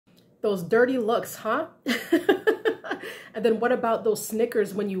Those dirty looks, huh? And then what about those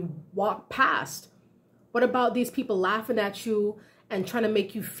snickers when you walk past? What about these people laughing at you and trying to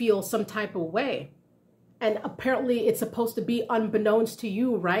make you feel some type of way? And apparently it's supposed to be unbeknownst to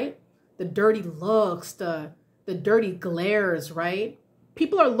you, right? The dirty looks, the dirty glares, right?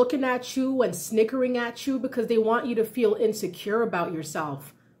 People are looking at you and snickering at you because they want you to feel insecure about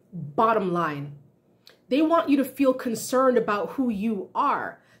yourself. Bottom line. They want you to feel concerned about who you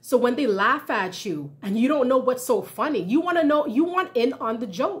are. So when they laugh at you and you don't know what's so funny, you want to know, you want in on the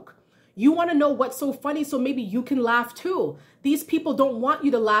joke. You want to know what's so funny so maybe you can laugh too. These people don't want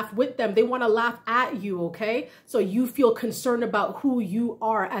you to laugh with them. They want to laugh at you, okay? So you feel concerned about who you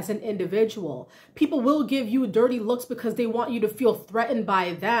are as an individual. People will give you dirty looks because they want you to feel threatened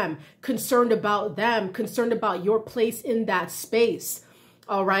by them, concerned about your place in that space,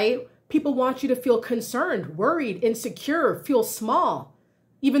 all right? People want you to feel concerned, worried, insecure, feel small.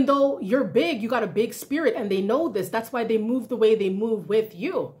 Even though you're big, you got a big spirit and they know this. That's why they move the way they move with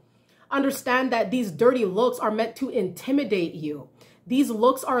you. Understand that these dirty looks are meant to intimidate you. These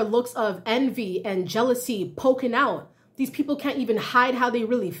looks are looks of envy and jealousy poking out. These people can't even hide how they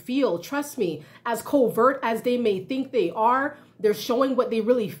really feel. Trust me, as covert as they may think they are, they're showing what they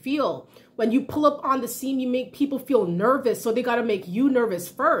really feel. When you pull up on the scene, you make people feel nervous, so they got to make you nervous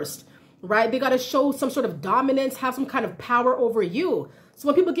first, right? They got to show some sort of dominance, have some kind of power over you. So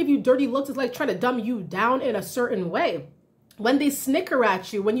when people give you dirty looks, it's like trying to dumb you down in a certain way. When they snicker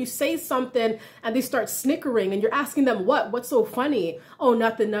at you, when you say something and they start snickering and you're asking them, what's so funny? Oh,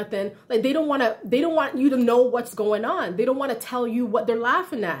 nothing. Like they don't want you to know what's going on. They don't want to tell you what they're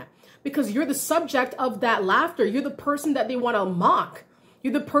laughing at because you're the subject of that laughter. You're the person that they want to mock.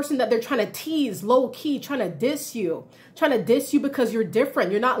 You're the person that they're trying to tease, low key, trying to diss you because you're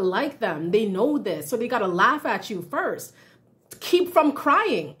different. You're not like them. They know this. So they got to laugh at you first. Keep from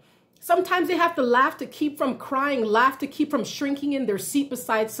crying. Sometimes they have to laugh to keep from crying, laugh to keep from shrinking in their seat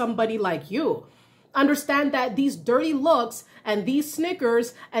beside somebody like you. Understand that these dirty looks and these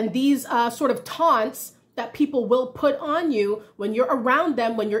snickers and these sort of taunts that people will put on you when you're around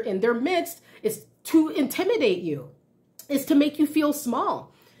them, when you're in their midst, is to intimidate you. It's to make you feel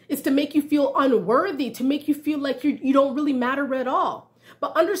small. It's to make you feel unworthy, to make you feel like you don't really matter at all.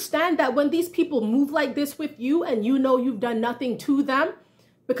 But understand that when these people move like this with you and you know you've done nothing to them,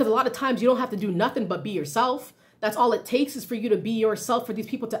 because a lot of times you don't have to do nothing but be yourself. That's all it takes is for you to be yourself, for these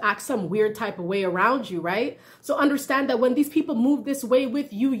people to act some weird type of way around you, right? So understand that when these people move this way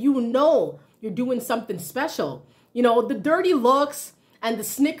with you, you know you're doing something special. You know, the dirty looks and the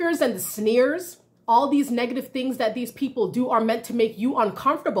snickers and the sneers, all these negative things that these people do are meant to make you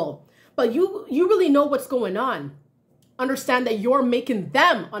uncomfortable. But you really know what's going on. Understand that you're making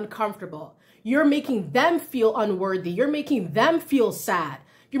them uncomfortable. You're making them feel unworthy. You're making them feel sad.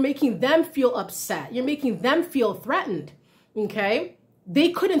 You're making them feel upset. You're making them feel threatened, okay? They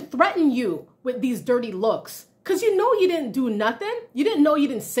couldn't threaten you with these dirty looks because you know you didn't do nothing. You didn't know you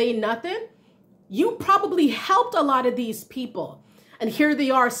didn't say nothing. You probably helped a lot of these people. And here they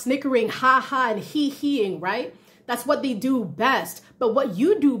are snickering, ha-ha, and he-heing, right? That's what they do best. But what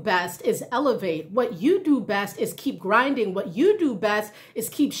you do best is elevate. What you do best is keep grinding. What you do best is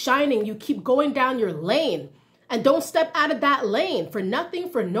keep shining. You keep going down your lane. And don't step out of that lane for nothing,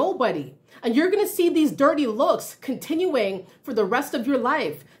 for nobody. And you're going to see these dirty looks continuing for the rest of your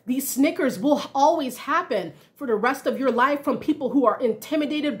life. These snickers will always happen for the rest of your life from people who are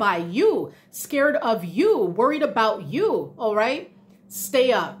intimidated by you, scared of you, worried about you, all right?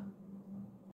 Stay up.